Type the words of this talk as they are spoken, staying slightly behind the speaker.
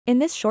In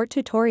this short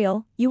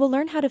tutorial, you will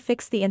learn how to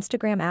fix the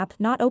Instagram app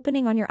not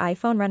opening on your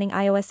iPhone running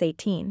iOS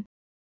 18.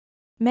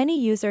 Many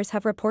users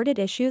have reported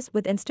issues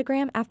with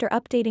Instagram after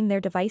updating their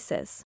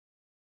devices.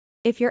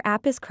 If your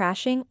app is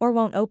crashing or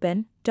won't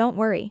open, don't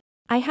worry.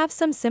 I have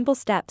some simple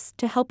steps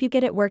to help you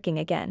get it working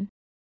again.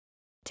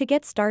 To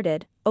get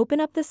started, open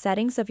up the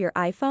settings of your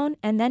iPhone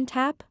and then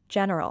tap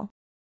General.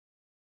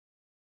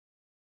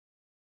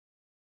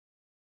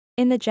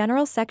 In the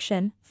General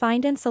section,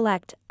 find and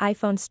select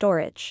iPhone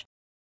Storage.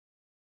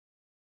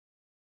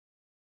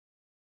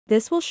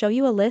 This will show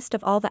you a list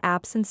of all the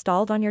apps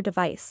installed on your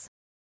device.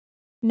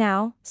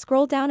 Now,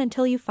 scroll down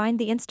until you find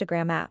the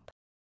Instagram app.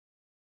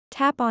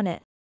 Tap on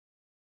it.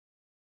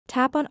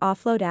 Tap on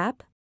Offload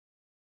App.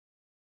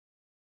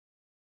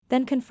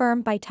 Then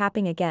confirm by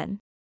tapping again.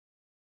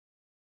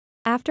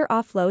 After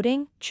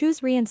offloading, choose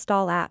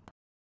Reinstall App.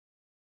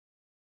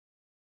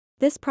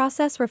 This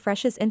process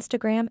refreshes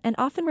Instagram and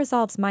often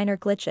resolves minor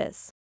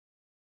glitches.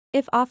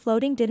 If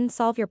offloading didn't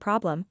solve your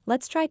problem,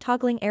 let's try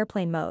toggling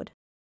airplane mode.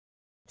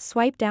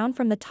 Swipe down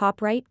from the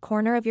top right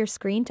corner of your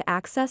screen to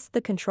access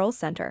the control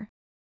center.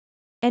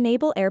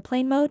 Enable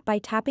airplane mode by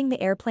tapping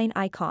the airplane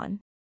icon.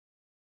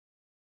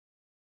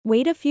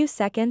 Wait a few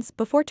seconds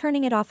before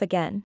turning it off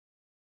again.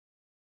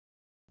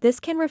 This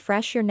can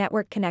refresh your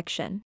network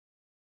connection.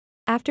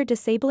 After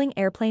disabling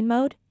airplane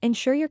mode,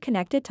 ensure you're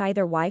connected to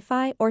either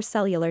Wi-Fi or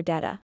cellular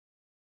data.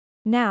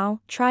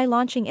 Now, try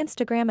launching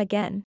Instagram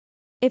again.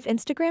 If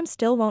Instagram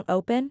still won't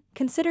open,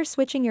 consider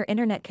switching your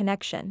internet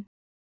connection.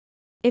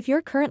 If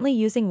you're currently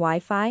using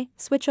Wi-Fi,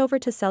 switch over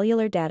to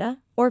cellular data,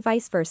 or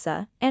vice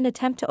versa, and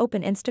attempt to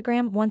open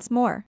Instagram once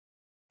more.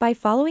 By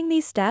following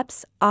these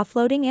steps,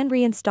 offloading and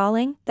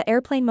reinstalling the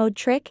airplane mode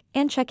trick,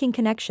 and checking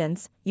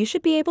connections, you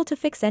should be able to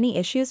fix any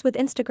issues with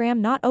Instagram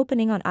not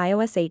opening on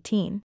iOS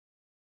 18.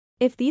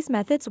 If these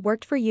methods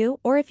worked for you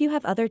or if you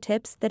have other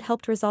tips that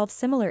helped resolve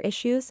similar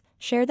issues,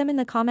 share them in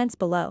the comments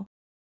below.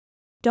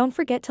 Don't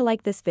forget to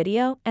like this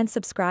video and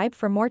subscribe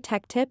for more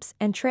tech tips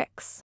and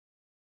tricks.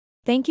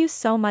 Thank you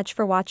so much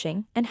for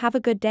watching and have a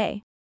good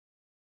day.